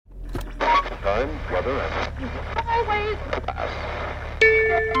time, weather, and highways.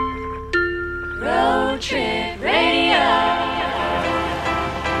 Road Trip Radio.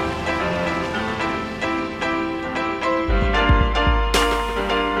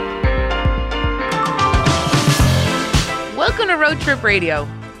 Welcome to Road Trip Radio.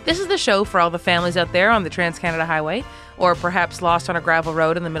 This is the show for all the families out there on the Trans-Canada Highway, or perhaps lost on a gravel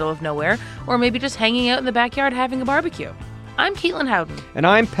road in the middle of nowhere, or maybe just hanging out in the backyard having a barbecue. I'm Caitlin Howden. And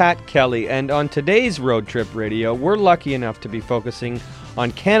I'm Pat Kelly, and on today's Road Trip Radio, we're lucky enough to be focusing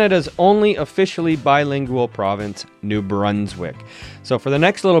on Canada's only officially bilingual province, New Brunswick. So for the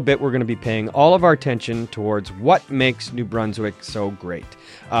next little bit, we're going to be paying all of our attention towards what makes New Brunswick so great.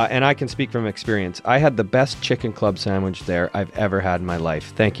 And I can speak from experience. I had the best chicken club sandwich there I've ever had in my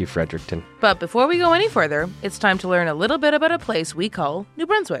life. Thank you, Fredericton. But before we go any further, it's time to learn a little bit about a place we call New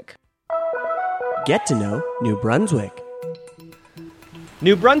Brunswick. Get to know New Brunswick.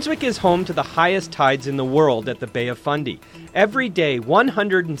 New Brunswick is home to the highest tides in the world at the Bay of Fundy. Every day,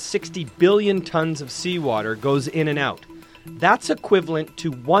 160 billion tons of seawater goes in and out. That's equivalent to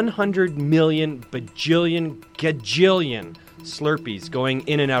 100 million bajillion gajillion Slurpees going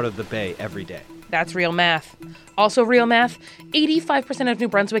in and out of the bay every day. That's real math. Also real math, 85% of New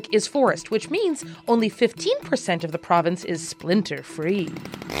Brunswick is forest, which means only 15% of the province is splinter-free.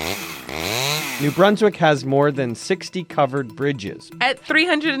 New Brunswick has more than 60 covered bridges. At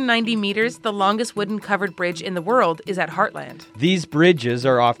 390 meters, the longest wooden covered bridge in the world is at Heartland. These bridges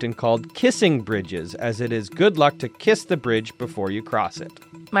are often called kissing bridges, as it is good luck to kiss the bridge before you cross it.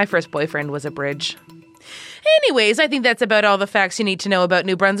 My first boyfriend was a bridge. Anyways, I think that's about all the facts you need to know about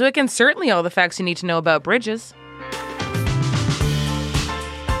New Brunswick, and certainly all the facts you need to know about bridges.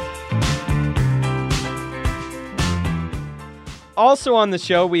 Also on the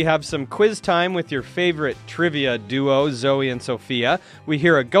show, we have some quiz time with your favorite trivia duo, Zoe and Sophia. We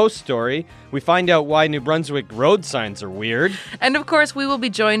hear a ghost story. We find out why New Brunswick road signs are weird. And of course, we will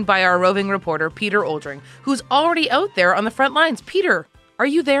be joined by our roving reporter, Peter Oldring, who's already out there on the front lines. Peter, are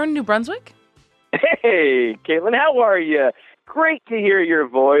you there in New Brunswick? Hey, Caitlin, how are you? Great to hear your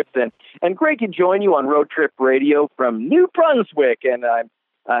voice, and great to join you on Road Trip Radio from New Brunswick. And I'm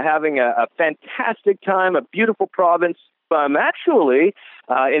having a fantastic time, a beautiful province. I'm actually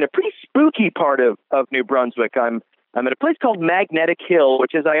in a pretty spooky part of New Brunswick. I'm at a place called Magnetic Hill,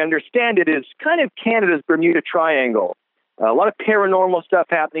 which, as I understand it, is kind of Canada's Bermuda Triangle. A lot of paranormal stuff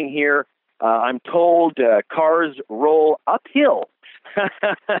happening here. I'm told cars roll uphill.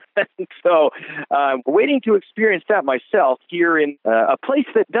 So I'm waiting to experience that myself here in a place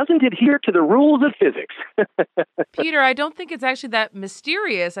that doesn't adhere to the rules of physics. Peter, I don't think it's actually that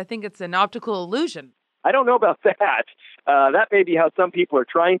mysterious. I think it's an optical illusion. I don't know about that. That may be how some people are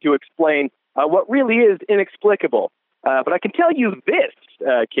trying to explain what really is inexplicable. But I can tell you this,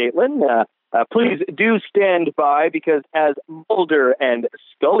 Caitlin. Please do stand by, because as Mulder and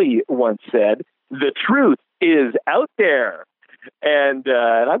Scully once said, the truth is out there. And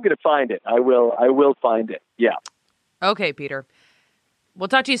I'm going to find it. I will find it. Yeah. Okay, Peter. We'll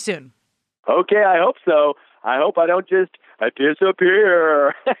talk to you soon. Okay, I hope so. I hope I don't just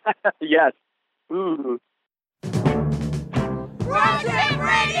disappear. Yes. Ooh. Road Trip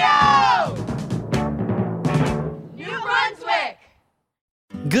Radio! New Brunswick!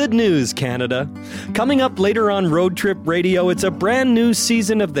 Good news, Canada. Coming up later on Road Trip Radio, it's a brand new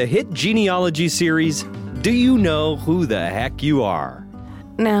season of the hit genealogy series, Do You Know Who the Heck You Are?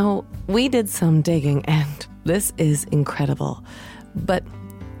 Now, we did some digging, and this is incredible. But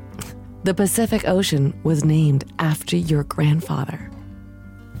the Pacific Ocean was named after your grandfather.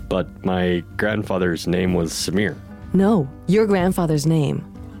 But my grandfather's name was Samir. No, your grandfather's name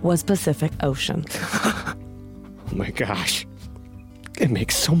was Pacific Ocean. Oh my gosh. It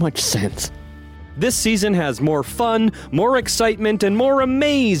makes so much sense. This season has more fun, more excitement, and more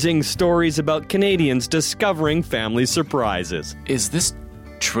amazing stories about Canadians discovering family surprises. Is this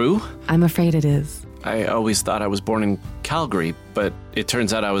true? I'm afraid it is. I always thought I was born in Calgary, but it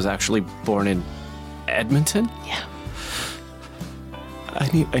turns out I was actually born in Edmonton? Yeah.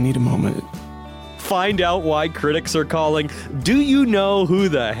 I need a moment. Find out why critics are calling Do You Know Who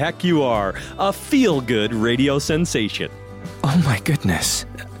the Heck You Are a feel-good radio sensation. Oh my goodness.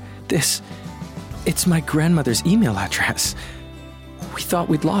 It's my grandmother's email address. We thought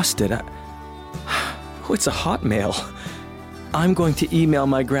we'd lost it. Oh, it's a Hotmail. I'm going to email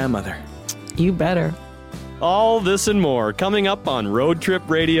my grandmother. You better. All this and more coming up on Road Trip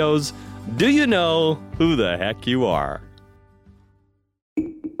Radio's Do You Know Who the Heck You Are?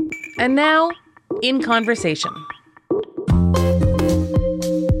 And now, in conversation.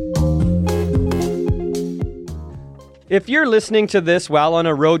 If you're listening to this while on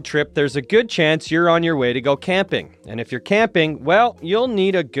a road trip, there's a good chance you're on your way to go camping. And if you're camping, well, you'll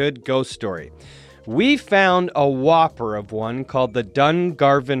need a good ghost story. We found a whopper of one called the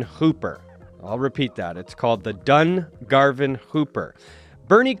Dungarvan Hooper. I'll repeat that. It's called the Dungarvan Hooper.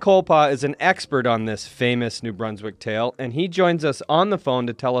 Bernie Kolpa is an expert on this famous New Brunswick tale, and he joins us on the phone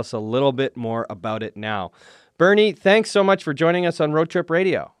to tell us a little bit more about it now. Bernie, thanks so much for joining us on Road Trip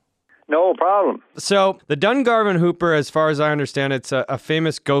Radio. No problem. So, the Dungarvan Hooper, as far as I understand, it's a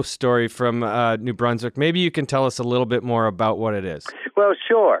famous ghost story from New Brunswick. Maybe you can tell us a little bit more about what it is. Well,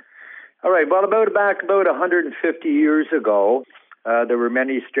 sure. All right. Well, about 150 years ago, there were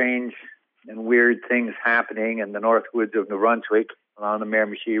many strange and weird things happening in the North Woods of New Brunswick along the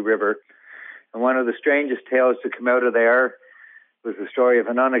Miramichi River. And one of the strangest tales to come out of there was the story of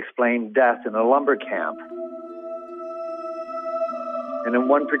an unexplained death in a lumber camp. And in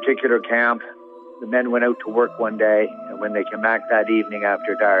one particular camp, the men went out to work one day, and when they came back that evening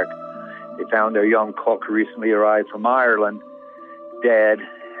after dark, they found their young cook, who recently arrived from Ireland, dead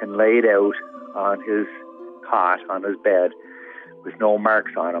and laid out on his cot, on his bed, with no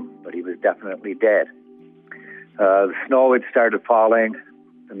marks on him, but he was definitely dead. The snow had started falling.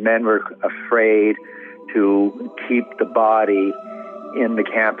 The men were afraid to keep the body in the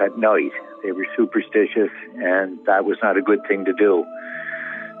camp at night. They were superstitious, and that was not a good thing to do.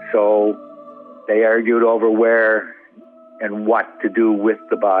 So they argued over where and what to do with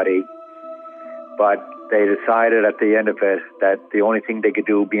the body, but they decided at the end of it that the only thing they could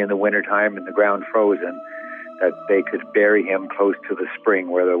do, being the wintertime and the ground frozen, that they could bury him close to the spring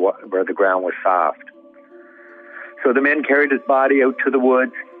where the ground was soft. So the men carried his body out to the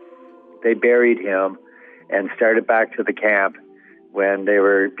woods. They buried him and started back to the camp when they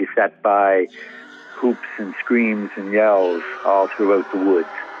were beset by whoops and screams and yells all throughout the woods.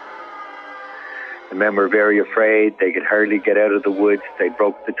 The men were very afraid. They could hardly get out of the woods. They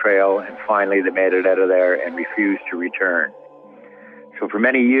broke the trail, and finally they made it out of there and refused to return. So for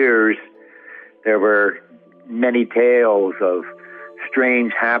many years, there were many tales of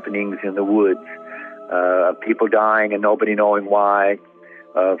strange happenings in the woods, of people dying and nobody knowing why,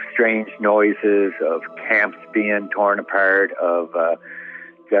 of strange noises, of camps being torn apart, of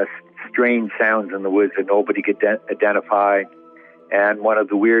just strange sounds in the woods that nobody could identify. And one of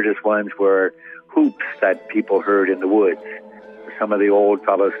the weirdest ones were whoops that people heard in the woods. Some of the old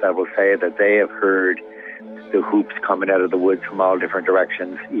fellows that will say that they have heard the whoops coming out of the woods from all different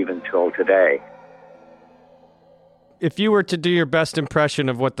directions, even till today. If you were to do your best impression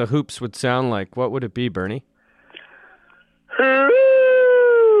of what the whoops would sound like, what would it be, Bernie?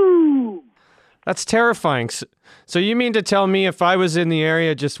 That's terrifying. So you mean to tell me if I was in the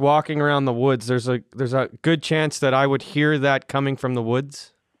area just walking around the woods, there's a good chance that I would hear that coming from the woods?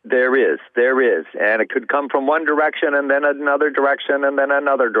 There is. And it could come from one direction and then another direction and then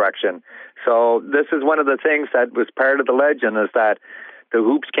another direction. So this is one of the things that was part of the legend, is that the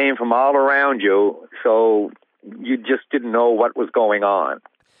whoops came from all around you, so you just didn't know what was going on.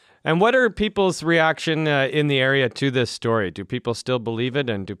 And what are people's reaction in the area to this story? Do people still believe it,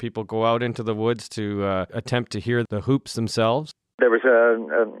 and do people go out into the woods to attempt to hear the whoops themselves? There was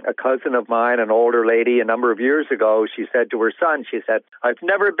a cousin of mine, an older lady, a number of years ago. She said to her son, she said, "I've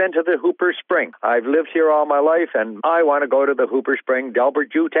never been to the Hooper Spring. I've lived here all my life, and I want to go to the Hooper Spring.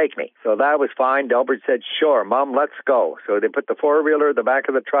 Delbert, you take me." So that was fine. Delbert said, "Sure, Mom, let's go." So they put the four-wheeler in the back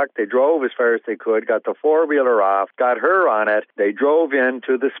of the truck. They drove as far as they could, got the four-wheeler off, got her on it. They drove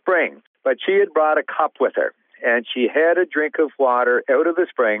into the spring. But she had brought a cup with her, and she had a drink of water out of the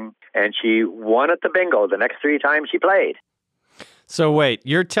spring, and she won at the bingo the next 3 times she played. So wait,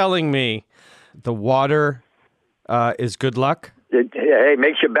 you're telling me the water is good luck? It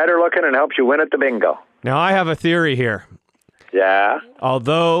makes you better looking and helps you win at the bingo. Now, I have a theory here. Yeah?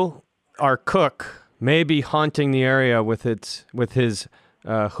 Although our cook may be haunting the area with his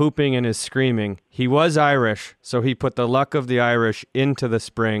hooping and his screaming, he was Irish, so he put the luck of the Irish into the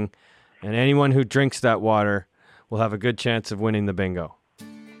spring, and anyone who drinks that water will have a good chance of winning the bingo.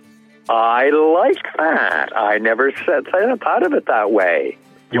 I like that. I never thought of it that way.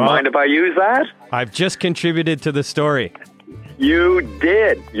 You mind if I use that? I've just contributed to the story. You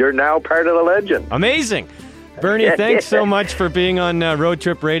did. You're now part of the legend. Amazing. Bernie, thanks so much for being on Road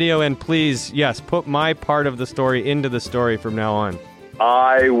Trip Radio, and please, yes, put my part of the story into the story from now on.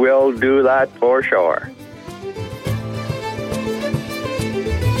 I will do that for sure.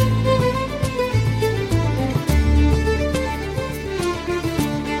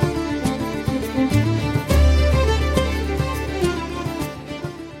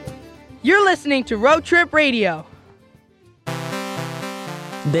 You're listening to Road Trip Radio.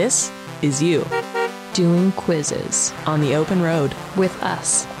 This is you. doing quizzes on the open road with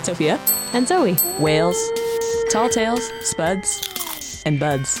us, Sophia and Zoe. Whales, tall tales, spuds, and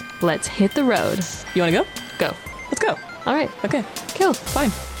buds. Let's hit the road. You want to go? Go. Let's go. All right. Okay. Cool.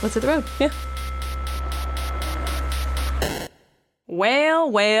 Fine. Let's hit the road. Yeah. Whale,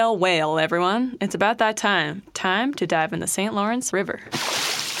 whale, whale, everyone. It's about that time. Time to dive in the St. Lawrence River.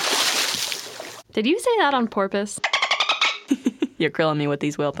 Did you say that on purpose? You're grilling me with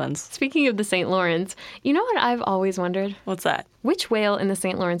these whale puns. Speaking of the St. Lawrence, you know what I've always wondered? What's that? Which whale in the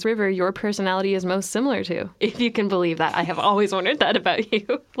St. Lawrence River your personality is most similar to? If you can believe that, I have always wondered that about you.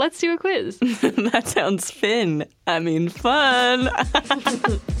 Let's do a quiz. That sounds fun.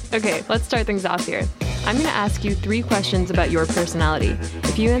 Okay, let's start things off here. I'm going to ask you 3 questions about your personality.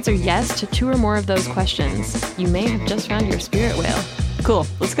 If you answer yes to 2 or more of those questions, you may have just found your spirit whale. Cool,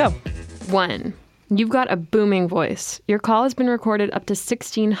 let's go. 1. You've got a booming voice. Your call has been recorded up to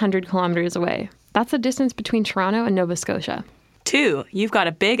 1,600 kilometers away. That's the distance between Toronto and Nova Scotia. 2. You've got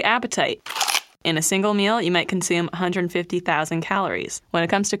a big appetite. In a single meal, you might consume 150,000 calories. When it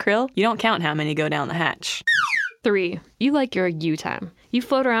comes to krill, you don't count how many go down the hatch. 3. You like your you time. You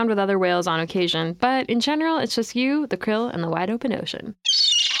float around with other whales on occasion, but in general, it's just you, the krill, and the wide open ocean.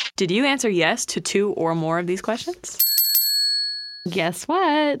 Did you answer yes to 2 or more of these questions? Guess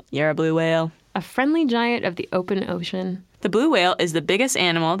what? You're a blue whale. A friendly giant of the open ocean. The blue whale is the biggest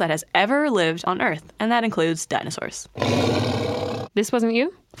animal that has ever lived on Earth, and that includes dinosaurs. This wasn't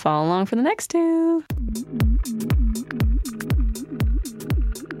you? Follow along for the next 2.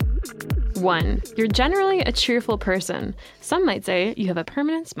 1. You're generally a cheerful person. Some might say you have a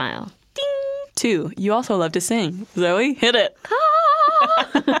permanent smile. Ding! 2. You also love to sing. Zoe, hit it.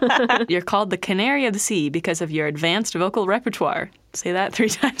 You're called the canary of the sea because of your advanced vocal repertoire. Say that 3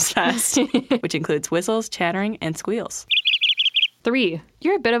 times fast, which includes whistles, chattering, and squeals. 3.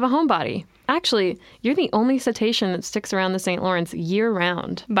 You're a bit of a homebody. Actually, you're the only cetacean that sticks around the St. Lawrence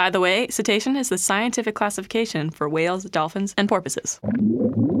year-round. By the way, cetacean is the scientific classification for whales, dolphins, and porpoises.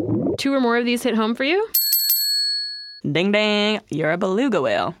 2 or more of these hit home for you? Ding dang, you're a beluga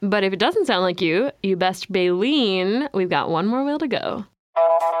whale. But if it doesn't sound like you, you best baleen. We've got 1 more whale to go.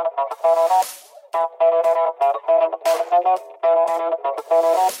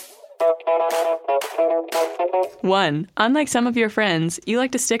 1. Unlike some of your friends, you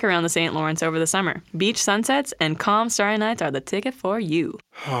like to stick around the St. Lawrence over the summer. Beach sunsets and calm starry nights are the ticket for you.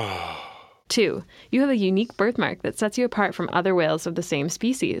 2. You have a unique birthmark that sets you apart from other whales of the same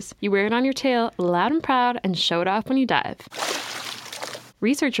species. You wear it on your tail, loud and proud, and show it off when you dive.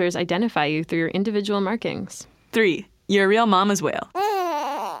 Researchers identify you through your individual markings. 3. You're a real mama's whale.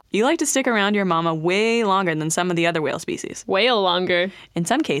 You like to stick around your mama way longer than some of the other whale species. Whale longer. In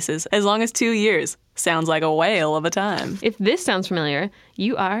some cases, as long as 2 years. Sounds like a whale of a time. If this sounds familiar,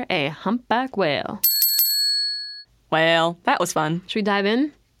 you are a humpback whale. Well, that was fun. Should we dive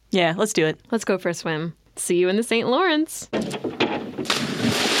in? Yeah, let's do it. Let's go for a swim. See you in the St. Lawrence.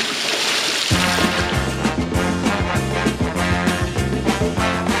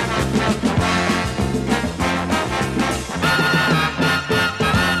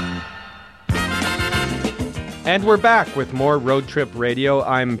 And we're back with more Road Trip Radio.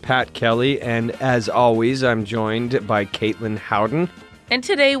 I'm Pat Kelly, and as always, I'm joined by Caitlin Howden. And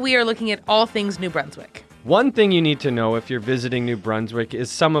today we are looking at all things New Brunswick. One thing you need to know if you're visiting New Brunswick is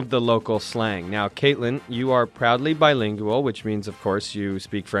some of the local slang. Now, Caitlin, you are proudly bilingual, which means, of course, you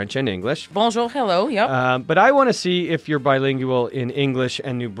speak French and English. Bonjour, hello, yep. But I want to see if you're bilingual in English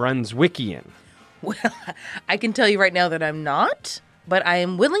and New Brunswickian. Well, I can tell you right now that I'm not, but I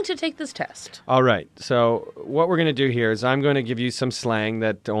am willing to take this test. All right. So what we're going to do here is I'm going to give you some slang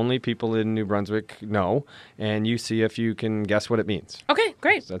that only people in New Brunswick know, and you see if you can guess what it means. Okay,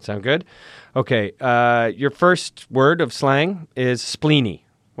 great. Does that sound good? Okay. Your first word of slang is spleeny.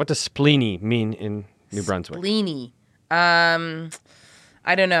 What does spleeny mean in New Brunswick? Spleeny.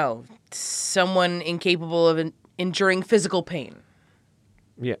 I don't know. Someone incapable of enduring physical pain.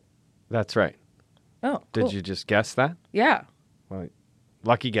 Yeah, that's right. Oh, cool. Did you just guess that? Yeah. Well,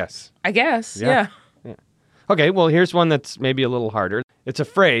 lucky guess. I guess, yeah. Okay, well, here's one that's maybe a little harder. It's a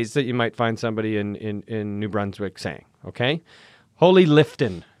phrase that you might find somebody in New Brunswick saying, okay? Holy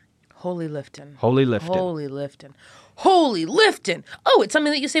liftin'. Holy liftin'. Holy liftin'. Holy liftin'. Holy liftin'. Oh, it's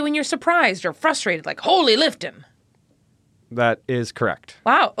something that you say when you're surprised or frustrated, like holy liftin'. That is correct.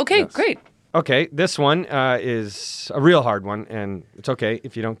 Wow, okay, Yes. great. Okay, this one is a real hard one, and it's okay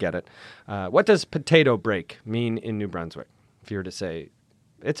if you don't get it. What does potato break mean in New Brunswick? If you were to say,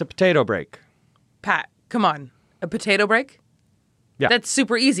 it's a potato break. Pat, come on. A potato break? Yeah. That's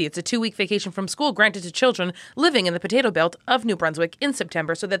super easy. It's a 2-week vacation from school granted to children living in the potato belt of New Brunswick in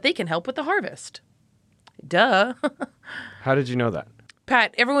September so that they can help with the harvest. Duh. How did you know that?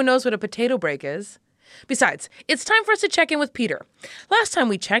 Pat, everyone knows what a potato break is. Besides, it's time for us to check in with Peter. Last time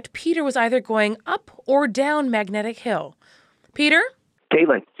we checked, Peter was either going up or down Magnetic Hill. Peter?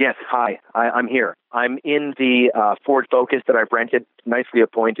 Caitlin, yes, hi. I'm here. I'm in the Ford Focus that I've rented, nicely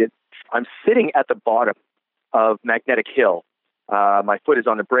appointed. I'm sitting at the bottom of Magnetic Hill. My foot is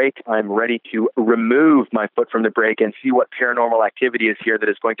on the brake. I'm ready to remove my foot from the brake and see what paranormal activity is here that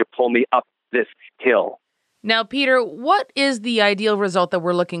is going to pull me up this hill. Now, Peter, what is the ideal result that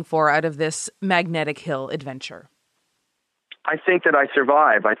we're looking for out of this Magnetic Hill adventure? I think that I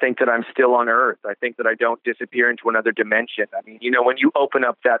survive. I think that I'm still on Earth. I think that I don't disappear into another dimension. I mean, when you open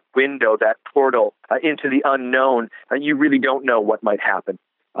up that window, that portal into the unknown, you really don't know what might happen.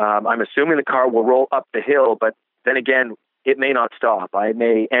 I'm assuming the car will roll up the hill, but then again, it may not stop. I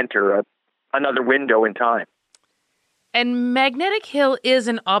may enter another window in time. And Magnetic Hill is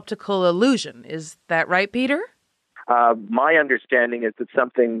an optical illusion. Is that right, Peter? My understanding is that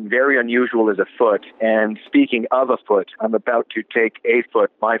something very unusual is afoot. And speaking of a foot, I'm about to take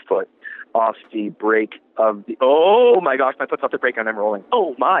my foot, off the brake of the... Oh, my gosh, my foot's off the brake and I'm rolling.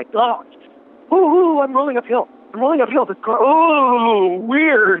 Oh, my gosh. Ooh, I'm rolling uphill. This car. Oh,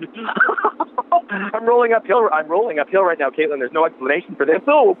 weird. I'm rolling uphill right now, Caitlin. There's no explanation for this.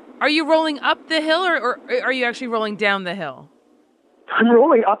 Oh. Are you rolling up the hill or are you actually rolling down the hill? I'm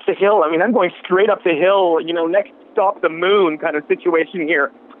rolling up the hill. I mean, I'm going straight up the hill, next stop the moon kind of situation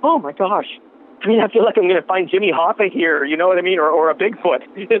here. Oh, my gosh. I mean, I feel like I'm going to find Jimmy Hoffa here, you know what I mean, or a Bigfoot.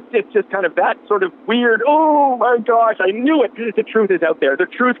 It's just kind of that sort of weird, oh, my gosh, I knew it. The truth is out there. The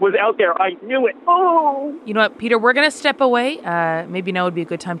truth was out there. I knew it. Oh. You know what, Peter, we're going to step away. Maybe now would be a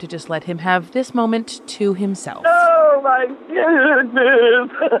good time to just let him have this moment to himself. Oh, my goodness.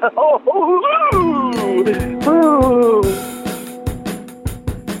 Oh.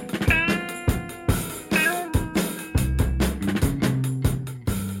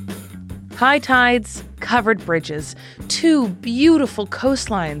 High tides, covered bridges, 2 beautiful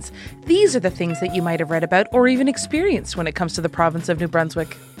coastlines. These are the things that you might have read about or even experienced when it comes to the province of New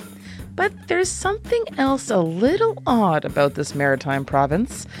Brunswick. But there's something else a little odd about this maritime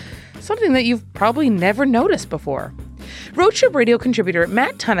province. Something that you've probably never noticed before. Road Trip Radio contributor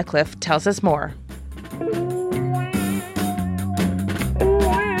Matt Tunnicliffe tells us more.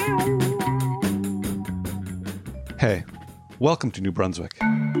 Hey, welcome to New Brunswick.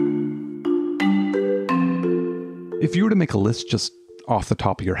 If you were to make a list just off the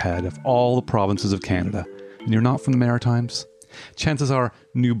top of your head of all the provinces of Canada, and you're not from the Maritimes, chances are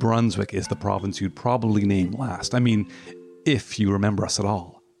New Brunswick is the province you'd probably name last. I mean, if you remember us at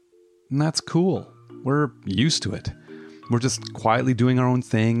all. And that's cool. We're used to it. We're just quietly doing our own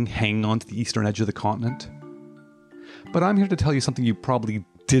thing, hanging on to the eastern edge of the continent. But I'm here to tell you something you probably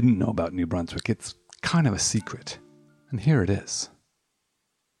didn't know about New Brunswick. It's kind of a secret. And here it is.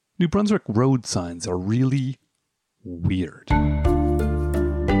 New Brunswick road signs are really weird.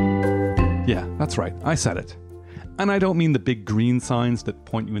 Yeah, that's right. I said it. And I don't mean the big green signs that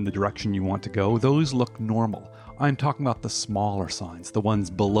point you in the direction you want to go. Those look normal. I'm talking about the smaller signs, the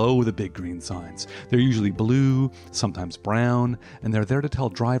ones below the big green signs. They're usually blue, sometimes brown, and they're there to tell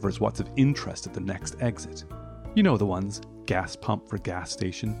drivers what's of interest at the next exit. You know the ones: gas pump for gas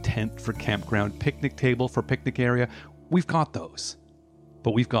station, tent for campground, picnic table for picnic area. We've got those.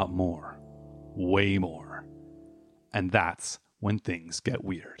 But we've got more. Way more. And that's when things get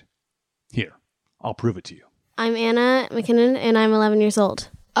weird. Here, I'll prove it to you. I'm Anna McKinnon, and I'm 11 years old.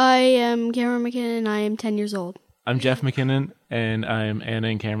 I am Cameron McKinnon, and I am 10 years old. I'm Jeff McKinnon, and I'm Anna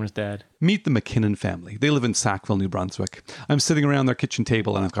and Cameron's dad. Meet the McKinnon family. They live in Sackville, New Brunswick. I'm sitting around their kitchen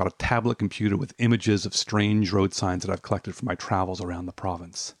table, and I've got a tablet computer with images of strange road signs that I've collected from my travels around the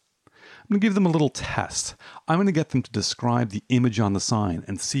province. I'm going to give them a little test. I'm going to get them to describe the image on the sign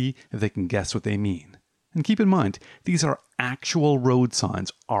and see if they can guess what they mean. And keep in mind, these are actual road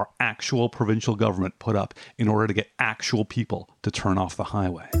signs our actual provincial government put up in order to get actual people to turn off the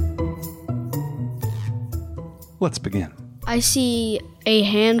highway. Let's begin. I see a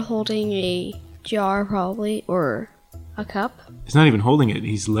hand holding a jar, probably, or a cup. He's not even holding it,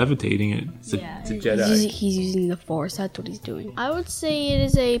 he's levitating it. It's a Jedi. He's using the Force, that's what he's doing. I would say it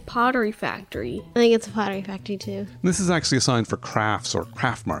is a pottery factory. I think it's a pottery factory too. This is actually a sign for crafts or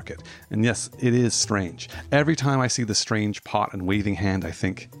craft market. And yes, it is strange. Every time I see the strange pot and waving hand, I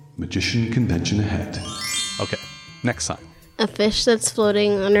think, magician convention ahead. Okay, next sign. A fish that's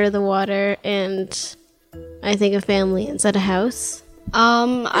floating under the water, and I think a family inside a house.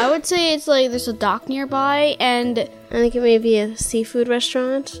 I would say it's like there's a dock nearby, and I think it may be a seafood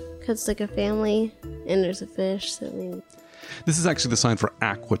restaurant, because it's like a family, and there's a fish. So This is actually the sign for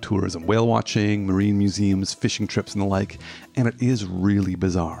aquatourism, whale watching, marine museums, fishing trips and the like, and it is really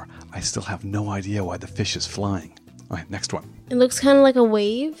bizarre. I still have no idea why the fish is flying. All right, next one. It looks kind of like a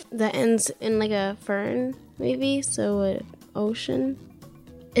wave that ends in like a fern, maybe, so an ocean.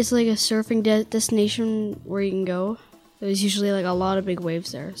 It's like a surfing destination where you can go. There's usually like a lot of big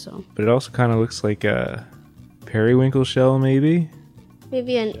waves there, so. But it also kind of looks like a periwinkle shell, maybe?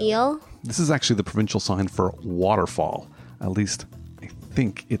 Maybe an eel? This is actually the provincial sign for waterfall. At least, I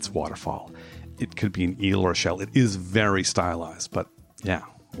think it's waterfall. It could be an eel or a shell. It is very stylized, but yeah,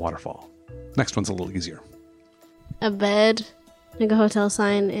 waterfall. Next one's a little easier. A bed, like a hotel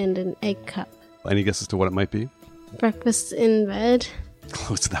sign, and an egg cup. Any guesses to what it might be? Breakfast in bed.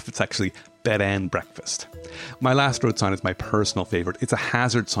 Close enough. It's actually bed and breakfast. My last road sign is my personal favorite. It's a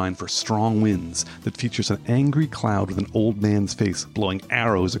hazard sign for strong winds that features an angry cloud with an old man's face blowing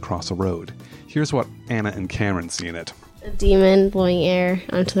arrows across a road. Here's what Anna and Cameron see in it. A demon blowing air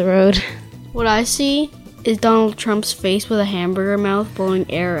onto the road. What I see is Donald Trump's face with a hamburger mouth blowing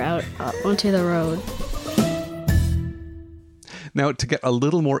air out onto the road. Now, to get a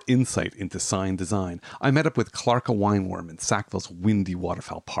little more insight into sign design, I met up with Clarka Wineworm in Sackville's Windy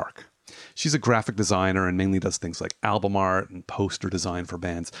Waterfowl Park. She's a graphic designer and mainly does things like album art and poster design for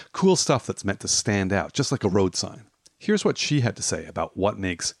bands. Cool stuff that's meant to stand out, just like a road sign. Here's what she had to say about what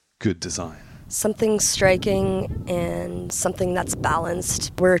makes good design. Something striking and something that's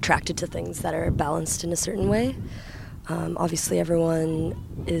balanced. We're attracted to things that are balanced in a certain way. Obviously, everyone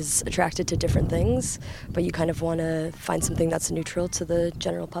is attracted to different things, but you kind of want to find something that's neutral to the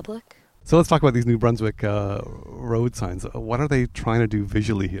general public. So let's talk about these New Brunswick road signs. What are they trying to do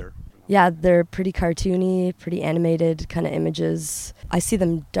visually here? Yeah, they're pretty cartoony, pretty animated kind of images. I see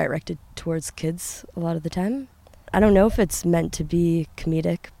them directed towards kids a lot of the time. I don't know if it's meant to be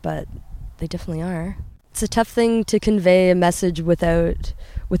comedic, but they definitely are. It's a tough thing to convey a message with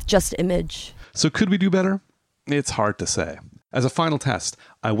just image. So could we do better? It's hard to say. As a final test,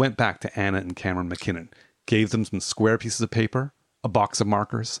 I went back to Anna and Cameron McKinnon, gave them some square pieces of paper, a box of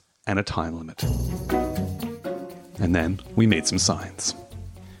markers, and a time limit. And then we made some signs.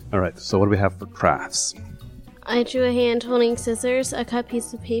 All right, so what do we have for crafts? I drew a hand holding scissors, a cut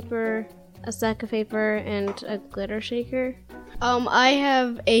piece of paper, a stack of paper, and a glitter shaker. I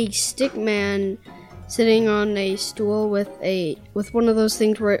have a stick man sitting on a stool with one of those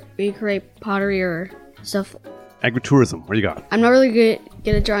things where you create pottery or stuff. Agritourism, what do you got? I'm not really good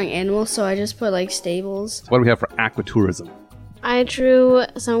at drawing animals, so I just put like stables. What do we have for aquatourism? I drew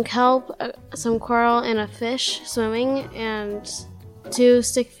some kelp, some coral, and a fish swimming, and 2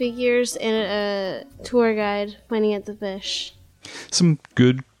 stick figures and a tour guide pointing at the fish. Some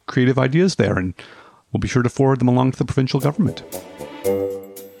good creative ideas there, and we'll be sure to forward them along to the provincial government.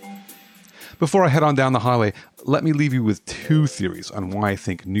 Before I head on down the highway, let me leave you with 2 theories on why I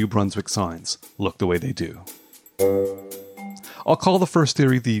think New Brunswick signs look the way they do. I'll call the first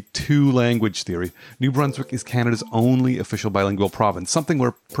theory the 2-language theory. New Brunswick is Canada's only official bilingual province, something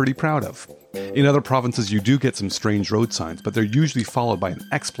we're pretty proud of. In other provinces, you do get some strange road signs, but they're usually followed by an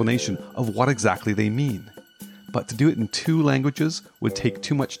explanation of what exactly they mean. But to do it in 2 languages would take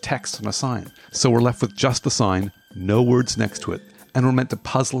too much text on a sign, so we're left with just the sign, no words next to it, and we're meant to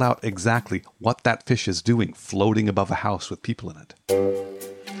puzzle out exactly what that fish is doing floating above a house with people in it.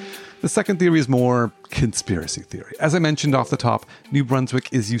 The second theory is more conspiracy theory. As I mentioned off the top, New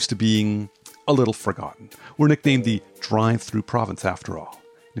Brunswick is used to being a little forgotten. We're nicknamed the drive-through province after all.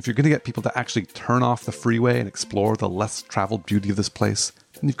 If you're going to get people to actually turn off the freeway and explore the less traveled beauty of this place,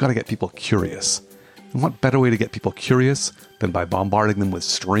 then you've got to get people curious. And what better way to get people curious than by bombarding them with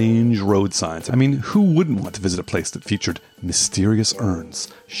strange road signs? I mean, who wouldn't want to visit a place that featured mysterious urns,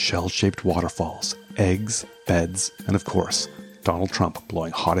 shell-shaped waterfalls, eggs, beds, and of course, Donald Trump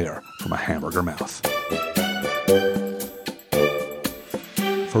blowing hot air from a hamburger mouth.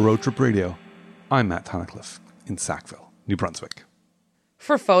 For Road Trip Radio, I'm Matt Tunnicliffe in Sackville, New Brunswick.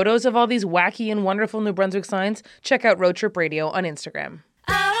 For photos of all these wacky and wonderful New Brunswick signs, check out Road Trip Radio on Instagram.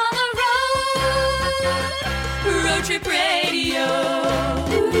 Out on the road, Road Trip Radio.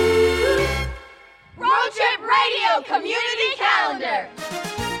 Road Trip Radio Community Calendar.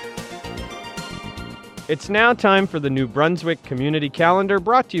 It's now time for the New Brunswick Community Calendar,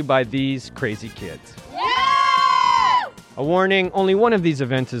 brought to you by these crazy kids. Yeah! A warning, only one of these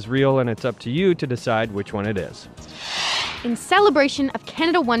events is real, and it's up to you to decide which one it is. In celebration of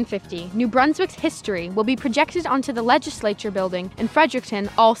Canada 150, New Brunswick's history will be projected onto the Legislature building in Fredericton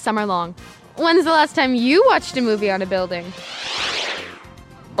all summer long. When's the last time you watched a movie on a building?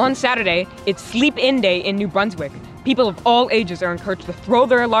 On Saturday, it's Sleep-In Day in New Brunswick. People of all ages are encouraged to throw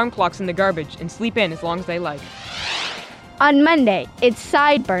their alarm clocks in the garbage and sleep in as long as they like. On Monday, it's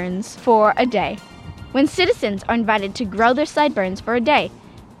Sideburns for a day, when citizens are invited to grow their sideburns for a day,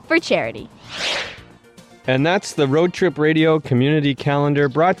 for charity. And that's the Road Trip Radio Community Calendar,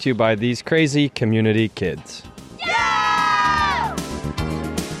 brought to you by these crazy community kids.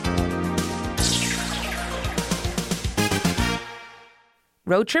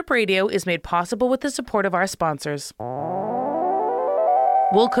 Road Trip Radio is made possible with the support of our sponsors: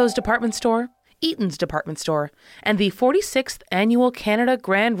 Woolco's Department Store, Eaton's Department Store, and the 46th Annual Canada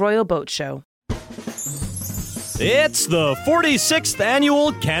Grand Royal Boat Show. It's the 46th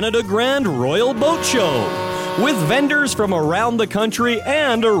Annual Canada Grand Royal Boat Show. With vendors from around the country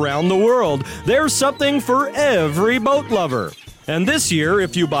and around the world, there's something for every boat lover. And this year,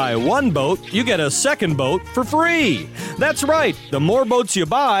 if you buy one boat, you get a second boat for free. That's right, the more boats you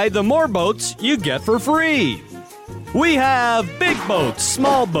buy, the more boats you get for free. We have big boats,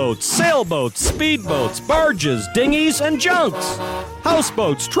 small boats, sailboats, speedboats, barges, dinghies, and junks.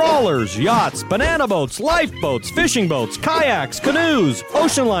 Houseboats, trawlers, yachts, banana boats, lifeboats, fishing boats, kayaks, canoes,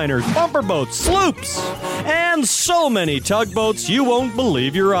 ocean liners, bumper boats, sloops, and so many tugboats you won't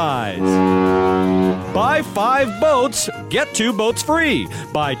believe your eyes. Buy 5 boats, get 2 boats free.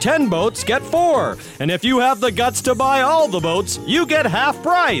 Buy 10 boats, get 4. And if you have the guts to buy all the boats, you get half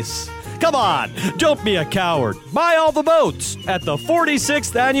price. Come on, don't be a coward. Buy all the boats at the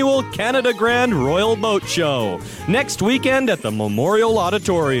 46th Annual Canada Grand Royal Boat Show, next weekend at the Memorial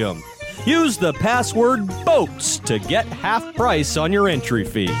Auditorium. Use the password BOATS to get half price on your entry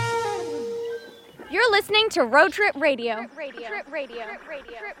fee. You're listening to Road Trip Radio.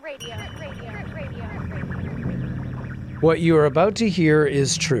 What you are about to hear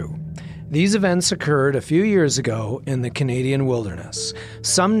is true. These events occurred a few years ago in the Canadian wilderness.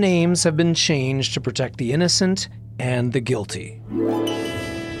 Some names have been changed to protect the innocent and the guilty.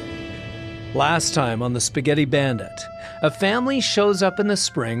 Last time on the Spaghetti Bandit, a family shows up in the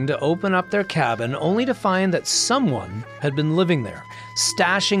spring to open up their cabin only to find that someone had been living there,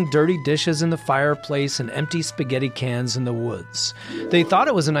 stashing dirty dishes in the fireplace and empty spaghetti cans in the woods. They thought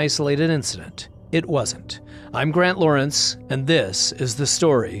it was an isolated incident. It wasn't. I'm Grant Lawrence, and this is the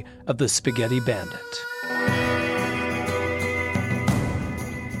story of the Spaghetti Bandit.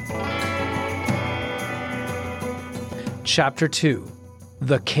 Chapter 2: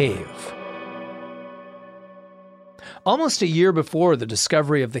 The Cave. Almost a year before the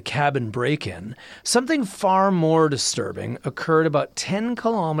discovery of the cabin break-in, something far more disturbing occurred about 10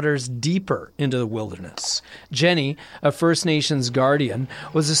 kilometers deeper into the wilderness. Jenny, a First Nations guardian,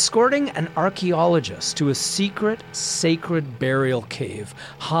 was escorting an archaeologist to a secret, sacred burial cave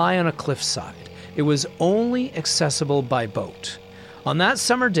high on a cliffside. It was only accessible by boat. On that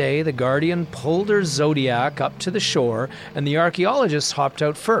summer day, the guardian pulled her Zodiac up to the shore, and the archaeologist hopped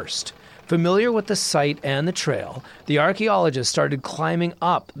out first. Familiar with the site and the trail, the archaeologist started climbing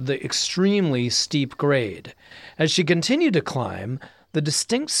up the extremely steep grade. As she continued to climb, the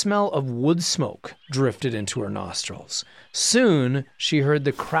distinct smell of wood smoke drifted into her nostrils. Soon, she heard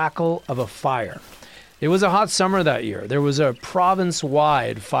the crackle of a fire. It was a hot summer that year. There was a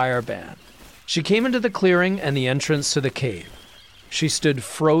province-wide fire ban. She came into the clearing and the entrance to the cave. She stood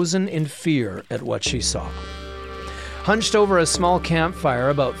frozen in fear at what she saw. Hunched over a small campfire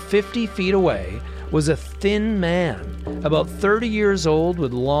about 50 feet away was a thin man, about 30 years old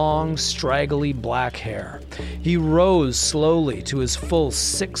with long, straggly black hair. He rose slowly to his full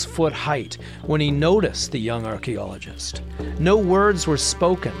 6-foot height when he noticed the young archaeologist. No words were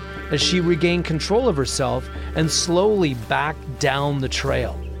spoken as she regained control of herself and slowly backed down the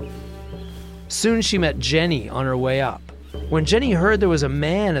trail. Soon she met Jenny on her way up. When Jenny heard there was a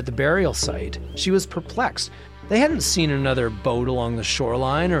man at the burial site, she was perplexed. They hadn't seen another boat along the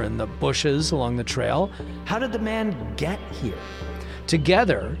shoreline or in the bushes along the trail. How did the man get here?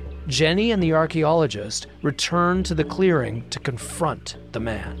 Together, Jenny and the archaeologist returned to the clearing to confront the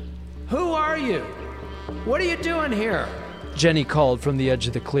man. "Who are you? What are you doing here?" Jenny called from the edge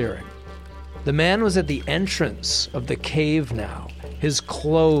of the clearing. The man was at the entrance of the cave now, his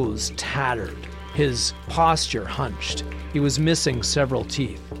clothes tattered, his posture hunched. He was missing several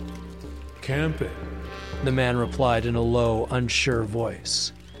teeth. "Camping," the man replied in a low, unsure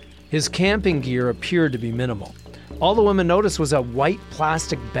voice. His camping gear appeared to be minimal. All the woman noticed was a white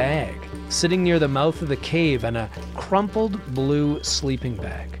plastic bag sitting near the mouth of the cave and a crumpled blue sleeping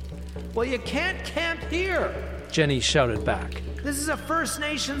bag. "Well, you can't camp here," Jenny shouted back. "This is a First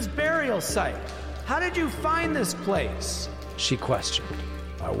Nations burial site. How did you find this place?" she questioned.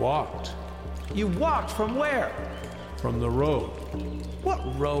 "I walked." "You walked from where?" "From the road."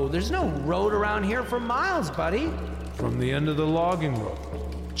 "What road? There's no road around here for miles, buddy." "From the end of the logging road."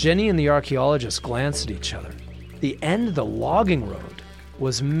 Jenny and the archaeologist glanced at each other. The end of the logging road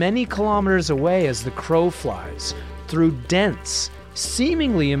was many kilometers away as the crow flies, through dense,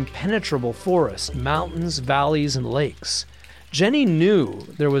 seemingly impenetrable forest, mountains, valleys, and lakes. Jenny knew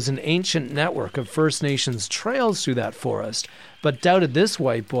there was an ancient network of First Nations trails through that forest, but doubted this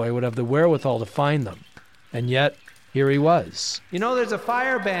white boy would have the wherewithal to find them. And yet, here he was. You know there's a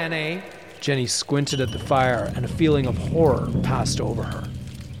fire ban, eh? Jenny squinted at the fire, and a feeling of horror passed over her.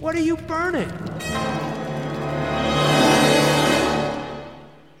 What are you burning?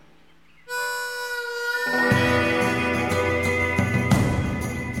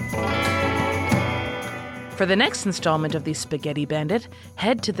 For the next installment of the Spaghetti Bandit,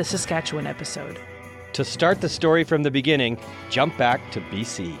 head to the Saskatchewan episode. To start the story from the beginning, jump back to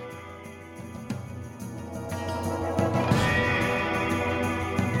BC.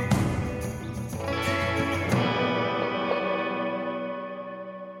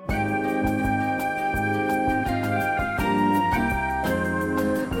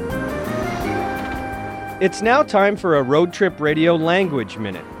 It's now time for a Road Trip Radio Language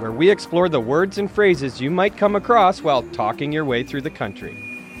Minute, where we explore the words and phrases you might come across while talking your way through the country.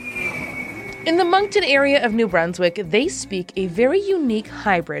 In the Moncton area of New Brunswick, they speak a very unique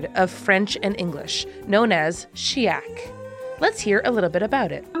hybrid of French and English, known as Chiac. Let's hear a little bit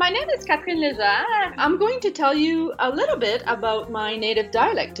about it. My name is Catherine Léger. I'm going to tell you a little bit about my native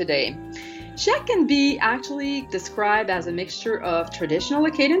dialect today. Chiac can be actually described as a mixture of traditional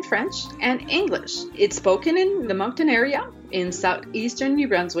Acadian French and English. It's spoken in the Moncton area in southeastern New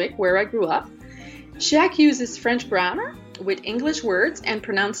Brunswick, where I grew up. Chiac uses French grammar with English words and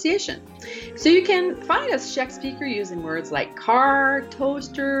pronunciation. So you can find a Chiac speaker using words like car,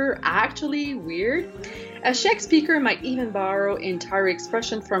 toaster, actually, weird. A Chiac speaker might even borrow entire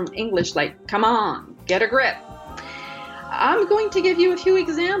expression from English like come on, get a grip. I'm going to give you a few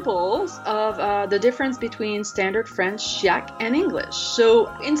examples of the difference between standard French, Chiac, and English.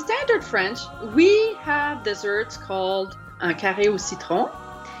 So in standard French, we have desserts called un carré au citron.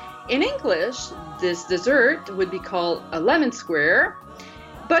 In English, this dessert would be called a lemon square.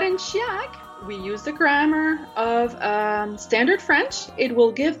 But in Chiac, we use the grammar of standard French. It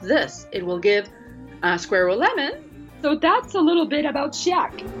will give this. It will give un square au lemon. So that's a little bit about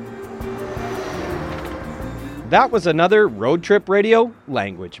Chiac. That was another Road Trip Radio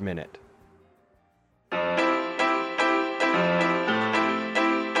Language Minute.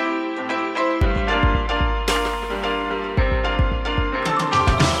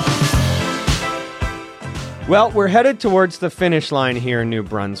 Well, we're headed towards the finish line here in New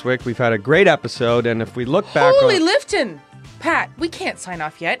Brunswick. We've had a great episode, and if we look back Holy Lifton! Pat, we can't sign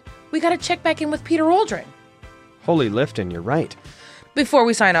off yet. We gotta check back in with Peter Oldring. Holy Lifton, you're right. Before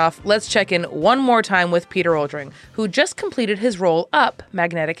we sign off, let's check in one more time with Peter Oldring, who just completed his roll up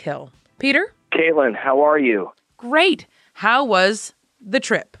Magnetic Hill. Peter? Caitlin, how are you? Great. How was the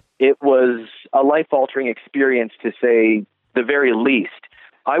trip? It was a life-altering experience, to say the very least.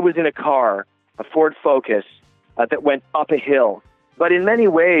 I was in a car, a Ford Focus, that went up a hill. But in many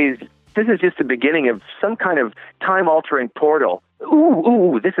ways, this is just the beginning of some kind of time-altering portal.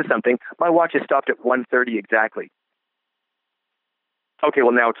 Ooh, this is something. My watch has stopped at 1:30 exactly. Okay,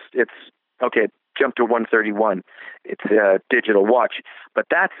 well now it's okay. Jump to 1:31. It's a digital watch, but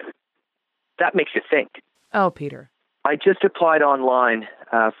that makes you think. Oh, Peter. I just applied online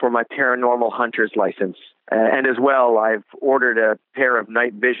for my paranormal hunter's license, and as well, I've ordered a pair of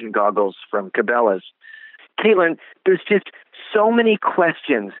night vision goggles from Cabela's. Caitlin, there's just so many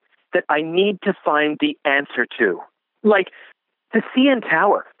questions that I need to find the answer to, like the CN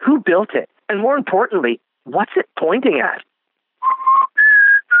Tower. Who built it, and more importantly, what's it pointing at?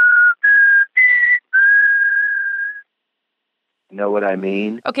 Know what I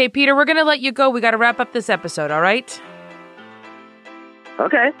mean? Okay, Peter, we're going to let you go. We got to wrap up this episode, all right?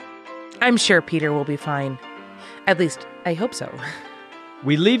 Okay. I'm sure Peter will be fine. At least, I hope so.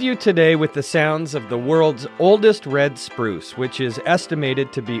 We leave you today with the sounds of the world's oldest red spruce, which is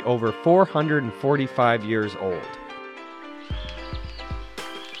estimated to be over 445 years old.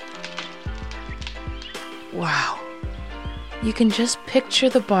 Wow. You can just picture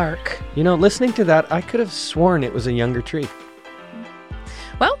the bark. You know, listening to that, I could have sworn it was a younger tree.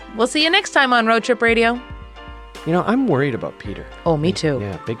 Well, we'll see you next time on Road Trip Radio. You know, I'm worried about Peter. Oh, me too.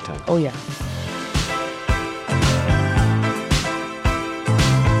 Yeah, big time. Oh, yeah.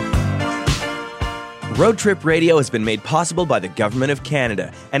 Road Trip Radio has been made possible by the Government of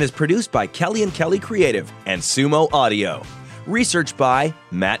Canada and is produced by Kelly and Kelly Creative and Sumo Audio. Research by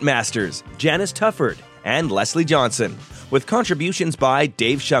Matt Masters, Janice Tufford, and Leslie Johnson, with contributions by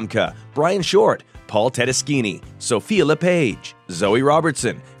Dave Shumka, Brian Short, Paul Tedeschini, Sophia LePage, Zoe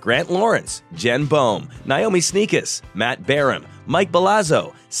Robertson, Grant Lawrence, Jen Bohm, Naomi Sneakus, Matt Barham, Mike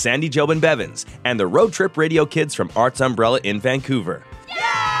Balazzo, Sandy Jobin Bevins, and the Road Trip Radio kids from Arts Umbrella in Vancouver.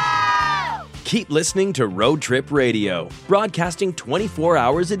 Keep listening to Road Trip Radio, broadcasting 24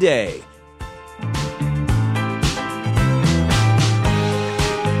 hours a day.